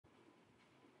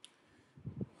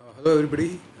Hello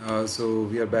everybody. So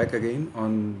we are back again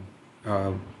on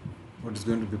uh, what is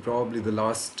going to be probably the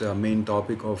last main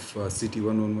topic of CT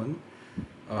 111.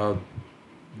 Uh,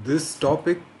 this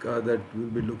topic that we'll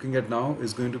be looking at now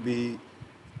is going to be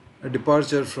a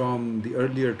departure from the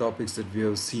earlier topics that we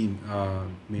have seen,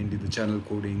 mainly the channel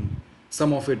coding.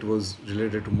 Some of it was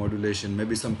related to modulation,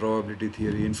 maybe some probability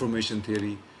theory, information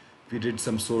theory. We did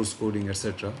some source coding,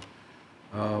 etc.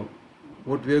 Uh,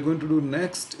 what we are going to do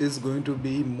next is going to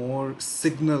be more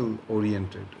signal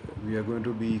oriented. We are going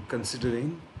to be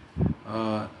considering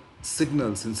uh,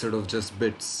 signals instead of just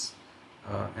bits.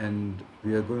 And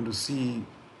we are going to see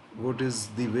what is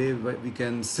the way we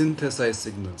can synthesize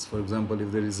signals. For example,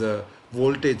 if there is a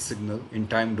voltage signal in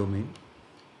time domain,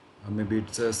 maybe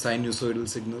it's a sinusoidal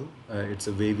signal, it's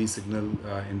a wavy signal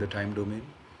in the time domain,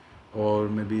 or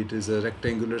maybe it is a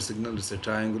rectangular signal, it's a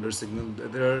triangular signal.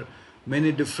 There are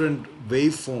many different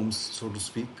waveforms, so to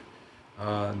speak,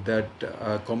 that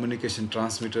a communication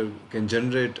transmitter can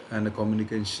generate and a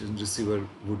communication receiver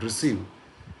would receive.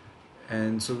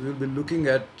 And so we'll be looking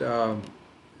at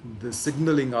the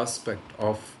signaling aspect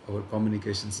of our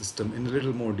communication system in a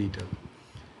little more detail.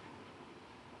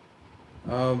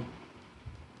 Um,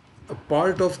 a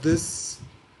part of this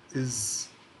is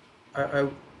I, I,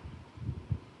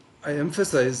 I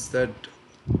emphasize that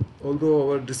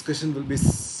although our discussion will be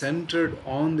centered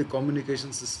on the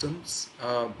communication systems,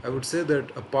 I would say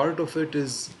that a part of it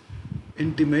is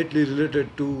intimately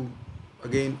related to,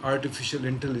 again, artificial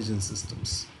intelligence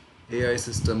systems, AI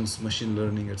systems, machine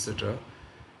learning, etc.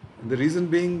 And the reason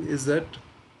being is that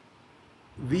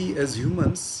we as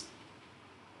humans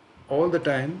all the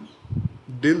time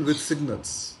deal with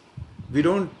signals. We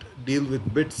don't deal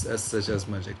with bits as such as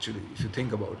much, actually, if you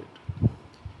think about it.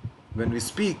 When we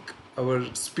speak, our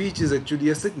speech is actually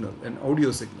a signal, an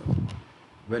audio signal.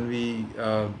 When we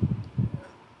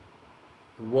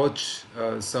watch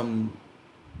some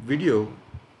video,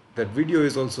 that video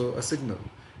is also a signal.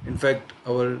 In fact,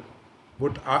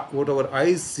 what our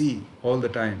eyes see all the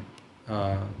time,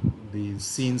 uh, the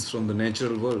scenes from the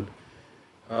natural world,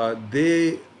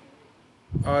 they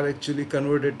are actually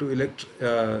converted to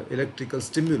electrical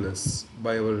stimulus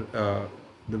by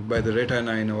by the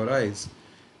retina in our eyes,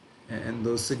 and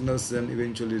those signals then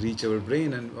eventually reach our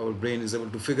brain, and our brain is able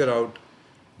to figure out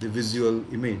the visual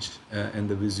image and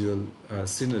the visual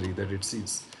scenery that it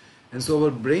sees. And so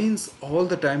our brains all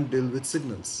the time deal with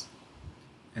signals,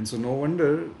 and so no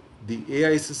wonder the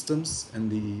AI systems and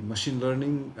the machine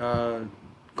learning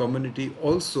community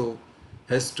also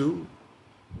has to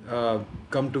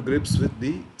come to grips with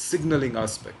the signaling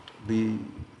aspect, the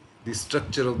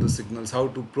structure of the signals, how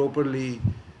to properly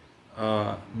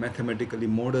mathematically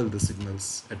model the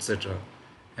signals, etc.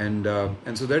 And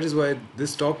so that is why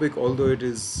this topic, although it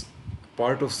is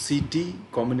part of CT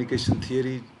communication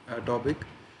theory topic,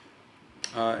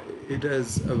 it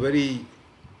has a very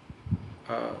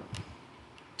uh,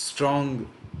 strong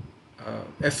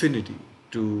affinity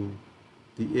to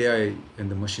the AI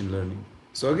and the machine learning.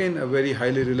 So again, a very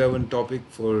highly relevant topic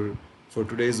for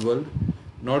today's world,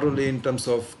 not only in terms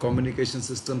of communication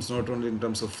systems, not only in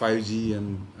terms of 5G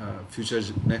and future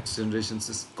next generation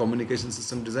communication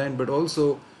system design, but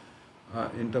also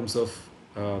in terms of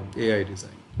AI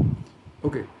design.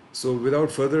 Okay, so without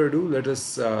further ado, let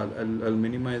us, I'll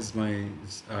minimize my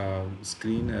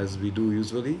screen as we do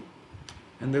usually,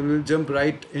 and then we'll jump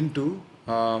right into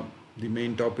the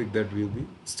main topic that we'll be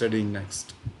studying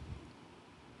next.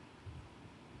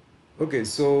 Okay,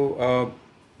 so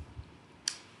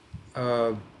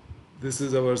this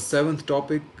is our seventh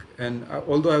topic, and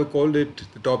although I've called it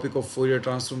the topic of Fourier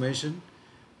transformation,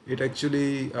 it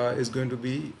actually is going to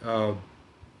be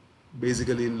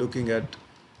basically looking at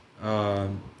uh,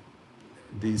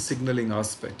 the signaling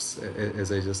aspects,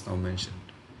 as I just now mentioned.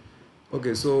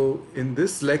 Okay, so in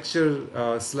this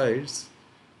lecture slides,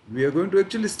 we are going to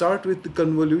actually start with the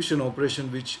convolution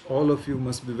operation, which all of you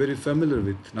must be very familiar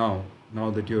with now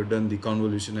that you have done the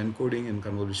convolution encoding and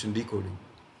convolution decoding.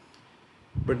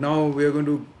 But now we are going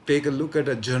to take a look at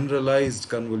a generalized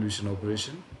convolution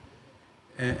operation,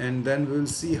 and then we'll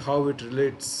see how it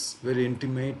relates very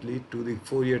intimately to the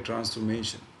Fourier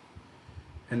transformation.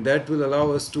 And that will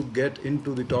allow us to get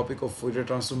into the topic of Fourier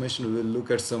transformation. We will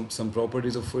look at some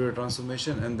properties of Fourier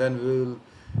transformation, and then we will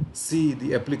see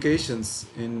the applications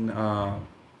in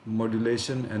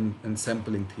modulation and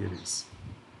sampling theories.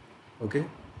 Okay.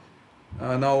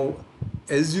 Now,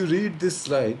 as you read these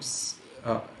slides,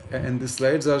 and the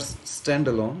slides are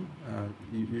standalone,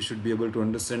 you should be able to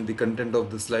understand the content of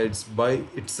the slides by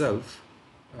itself.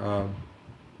 Uh,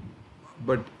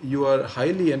 but you are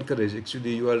highly encouraged,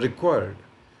 actually, you are required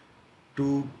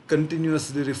to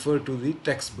continuously refer to the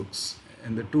textbooks.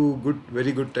 And the two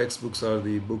very good textbooks are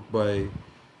the book by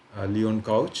Leon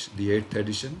Couch, the 8th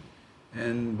edition,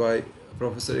 and by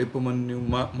Professor Epumanyu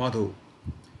Madhav.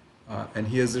 And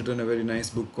he has written a very nice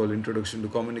book called Introduction to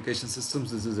Communication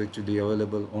Systems. This is actually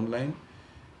available online.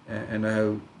 And I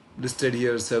have listed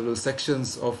here several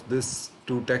sections of these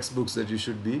two textbooks that you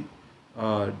should be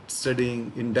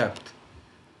studying in depth.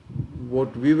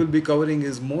 What we will be covering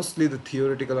is mostly the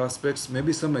theoretical aspects,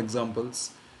 maybe some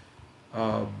examples,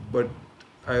 but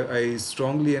I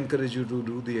strongly encourage you to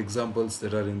do the examples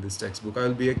that are in this textbook. I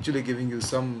will be actually giving you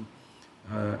some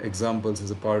examples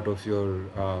as a part of your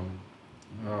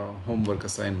homework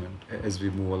assignment as we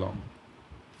move along.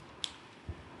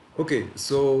 Okay,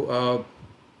 so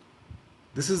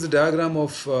this is the diagram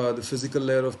of the physical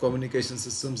layer of communication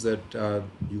systems that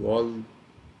you all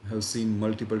have seen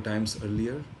multiple times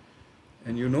earlier.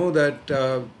 And you know that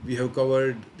we have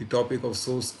covered the topic of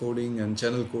source coding and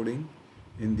channel coding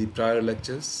in the prior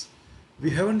lectures.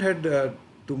 We haven't had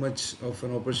too much of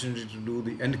an opportunity to do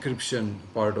the encryption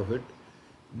part of it.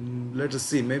 Let us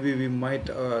see, maybe we might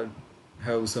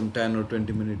have some 10 or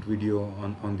 20-minute video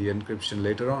on the encryption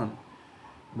later on.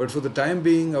 But for the time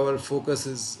being, our focus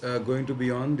is going to be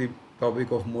on the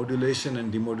topic of modulation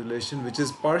and demodulation, which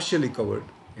is partially covered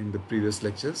in the previous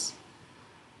lectures.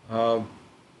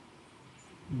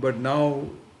 But now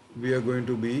we are going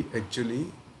to be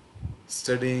actually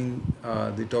studying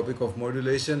the topic of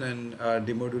modulation and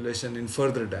demodulation in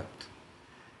further depth.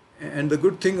 And the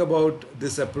good thing about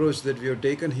this approach that we have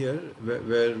taken here,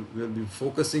 where we'll be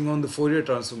focusing on the Fourier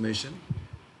transformation,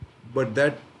 but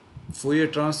that Fourier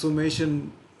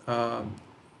transformation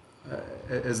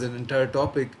as an entire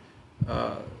topic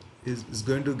is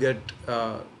going to get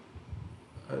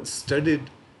studied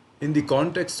in the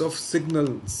context of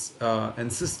signals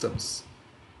and systems.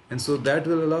 And so that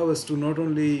will allow us to not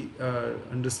only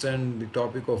understand the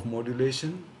topic of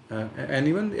modulation and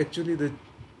even actually the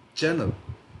channel,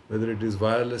 whether it is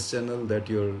wireless channel that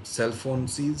your cell phone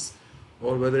sees,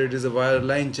 or whether it is a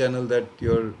wireline channel that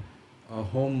your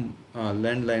home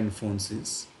landline phone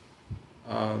sees.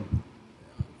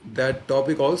 That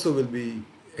topic also will be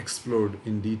explored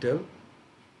in detail.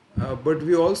 But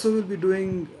we also will be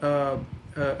doing a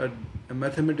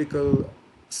mathematical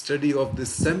study of this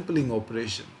sampling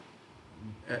operation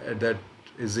that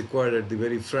is required at the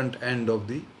very front end of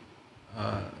the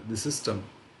system.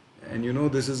 And you know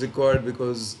this is required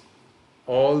because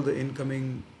all the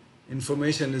incoming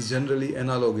information is generally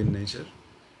analog in nature.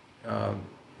 And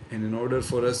in order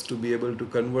for us to be able to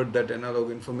convert that analog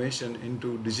information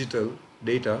into digital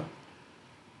data,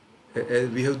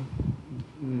 we have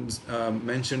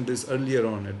mentioned this earlier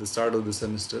on at the start of the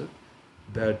semester,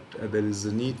 that there is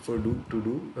a need to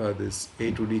do this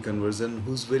A to D conversion,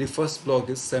 whose very first block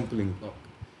is sampling block.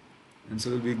 And so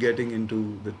we'll be getting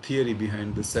into the theory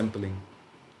behind the sampling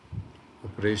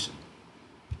operation.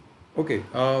 Okay,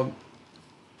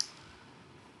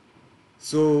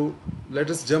 so let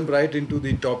us jump right into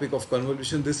the topic of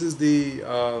convolution. This is the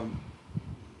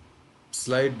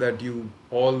slide that you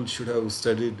all should have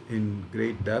studied in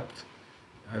great depth.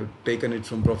 I've taken it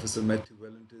from Professor Matthew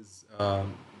Valentin's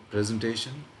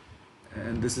presentation,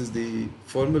 and this is the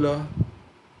formula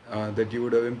that you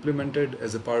would have implemented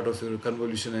as a part of your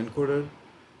convolution encoder,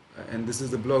 and this is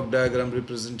the block diagram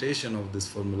representation of this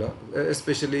formula.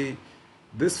 Especially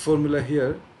this formula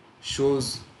here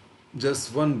shows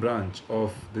just one branch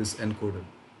of this encoder,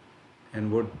 and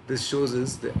what this shows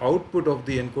is the output of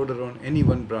the encoder on any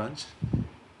one branch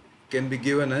can be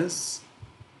given as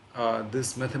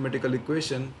this mathematical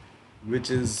equation,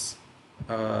 which is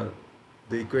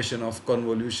the equation of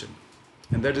convolution.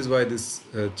 And that is why this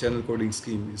channel coding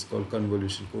scheme is called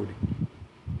convolution coding.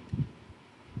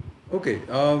 Okay,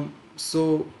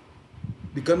 so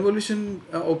the convolution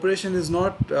operation is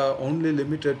not only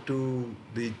limited to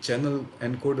the channel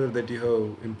encoder that you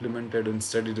have implemented and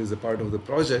studied as a part of the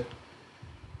project,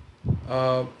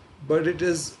 but it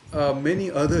is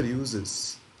many other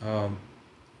uses. So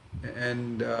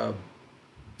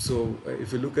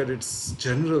if you look at its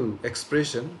general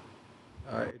expression,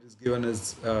 it is given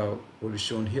as what is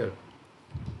shown here.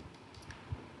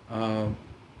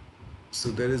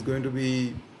 So there is going to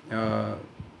be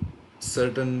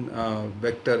certain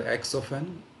vector x of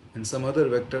n and some other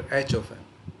vector h of n.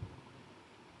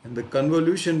 And the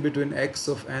convolution between x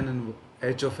of n and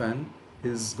h of n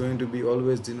is going to be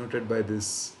always denoted by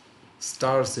this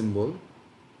star symbol,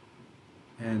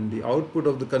 and the output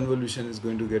of the convolution is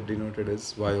going to get denoted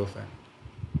as y of n.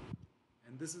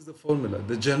 And this is the formula,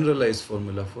 the generalized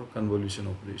formula for convolution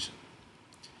operation.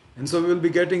 And so we will be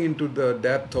getting into the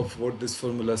depth of what this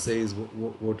formula says,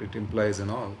 what it implies and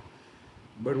all.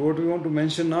 But what we want to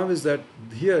mention now is that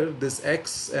here this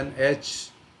x and h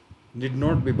need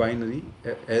not be binary,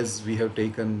 as we have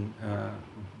taken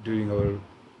during our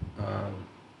uh,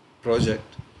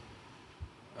 project.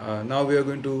 Now we are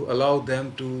going to allow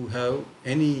them to have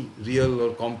any real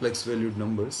or complex valued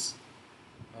numbers,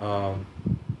 um,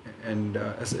 and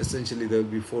essentially they will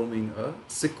be forming a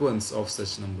sequence of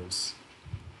such numbers.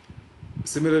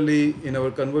 Similarly, in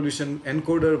our convolution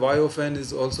encoder, y of n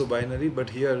is also binary, but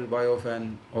here y of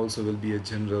n also will be a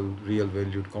general real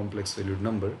valued complex valued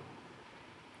number.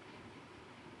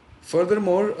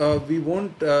 Furthermore, we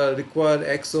won't require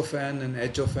x of n and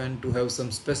h of n to have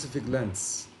some specific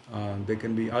lengths. They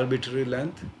can be arbitrary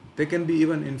length, they can be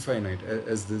even infinite,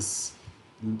 as this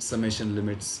summation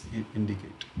limits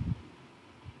indicate.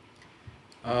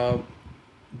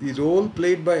 The role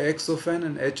played by x of n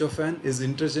and h of n is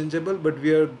interchangeable, but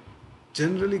we are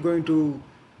generally going to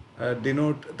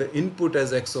denote the input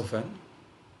as x of n,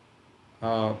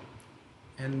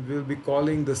 and we'll be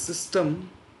calling the system,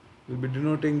 we'll be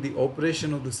denoting the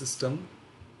operation of the system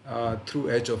through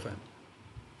h of n.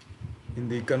 In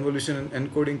the convolution and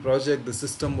encoding project, the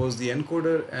system was the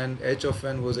encoder, and h of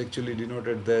n was actually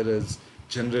denoted there as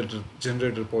generator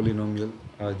polynomial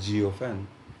g of n.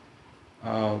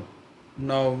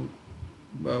 Now,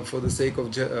 for the sake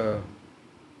of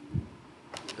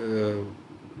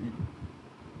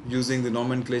using the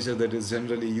nomenclature that is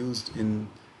generally used in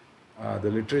the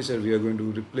literature, we are going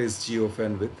to replace g of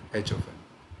n with h of n.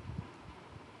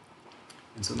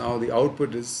 And so now the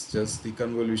output is just the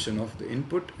convolution of the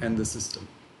input and the system.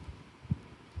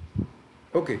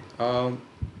 Okay,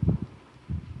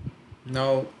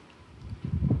 now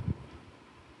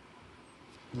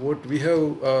what we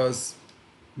have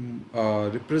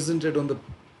represented on the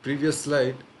previous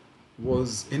slide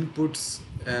was inputs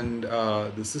and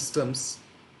the systems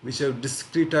which have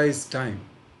discretized time.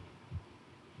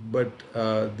 But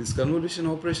this convolution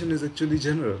operation is actually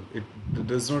general. It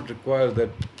does not require that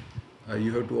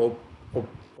you have to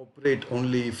operate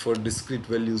only for discrete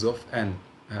values of n,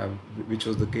 which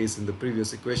was the case in the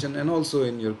previous equation and also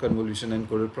in your convolution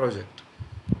encoder project.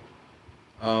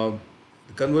 The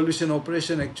convolution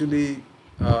operation actually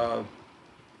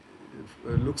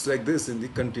looks like this in the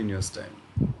continuous time.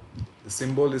 The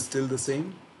symbol is still the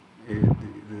same,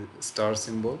 the star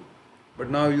symbol, but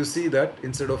now you see that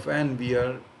instead of n we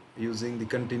are using the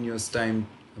continuous time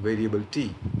variable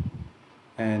t,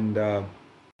 and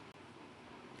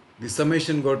the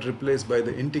summation got replaced by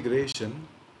the integration.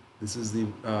 This is the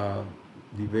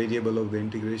variable of the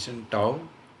integration, tau,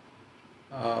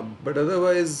 but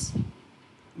otherwise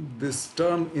this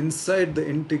term inside the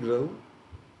integral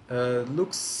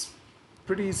looks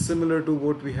pretty similar to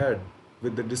what we had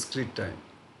with the discrete time.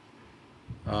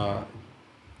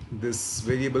 This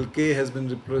variable k has been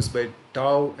replaced by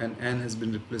tau and n has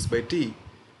been replaced by t,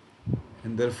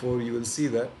 and therefore you will see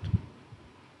that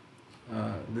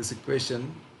this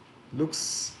equation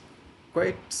looks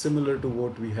quite similar to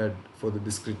what we had for the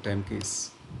discrete time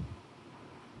case.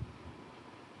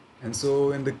 And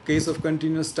so in the case of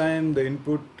continuous time, the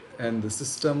input and the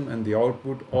system and the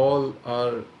output all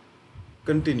are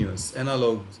continuous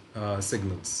analog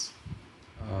signals.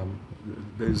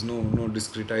 There is no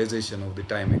discretization of the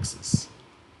time axis.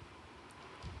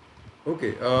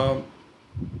 Okay,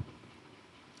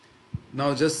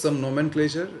 now just some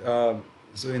nomenclature.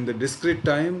 So in the discrete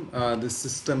time, this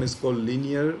system is called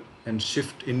linear and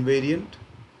shift invariant.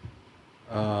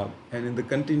 And in the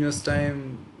continuous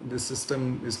time, this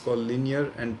system is called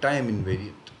linear and time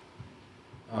invariant.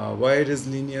 Why it is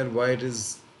linear, why it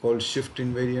is called shift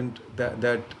invariant,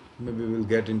 that maybe we'll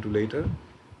get into later.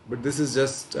 But this is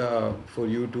just for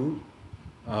you to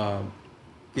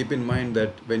keep in mind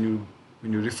that when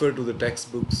you refer to the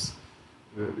textbooks,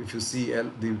 if you see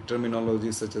the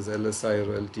terminology such as LSI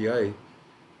or LTI,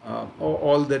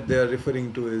 all that they are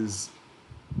referring to is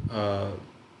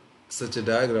such a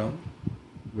diagram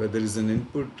where there is an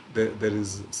input, there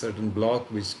is a certain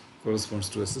block which corresponds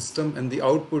to a system, and the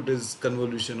output is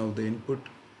convolution of the input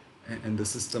and the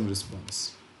system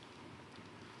response.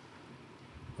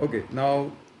 Okay,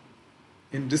 now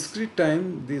in discrete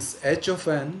time, this h of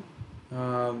n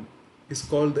is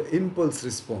called the impulse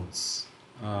response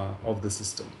of the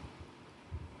system.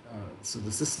 So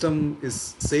the system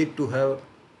is said to have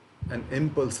an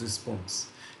impulse response,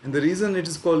 and the reason it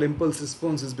is called impulse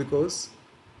response is because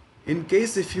in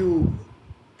case if you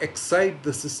excite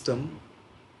the system,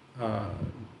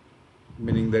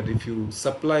 meaning that if you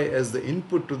supply as the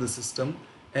input to the system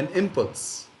an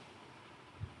impulse,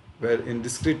 where in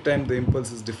discrete time the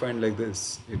impulse is defined like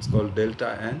this. It's called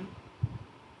delta n,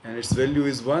 and its value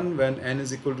is 1 when n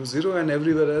is equal to 0, and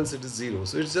everywhere else it is 0.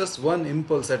 So it's just one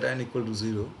impulse at n equal to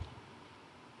 0.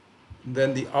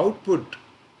 Then the output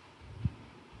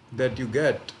that you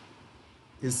get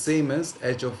is same as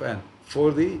h of n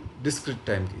for the discrete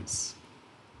time case.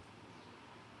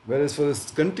 Whereas for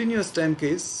this continuous time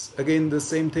case, again the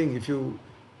same thing. If you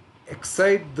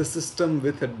excite the system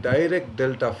with a direct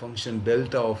delta function,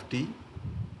 delta of t,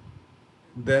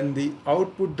 then the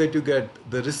output that you get,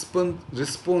 the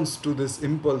response to this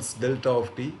impulse delta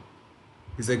of t,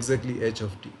 is exactly h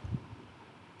of t.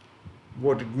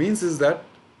 What it means is that,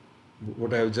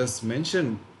 what I have just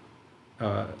mentioned,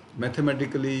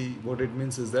 mathematically what it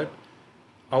means is that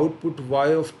output y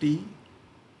of t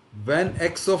when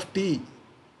x of t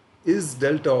is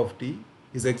delta of t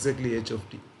is exactly h of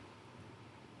t.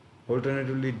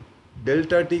 Alternatively,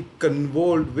 delta t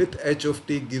convolved with h of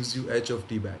t gives you h of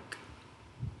t back.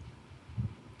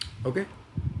 Okay,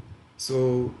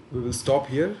 so we will stop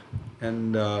here,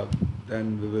 and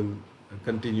then we will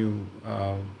continue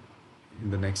in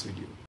the next video.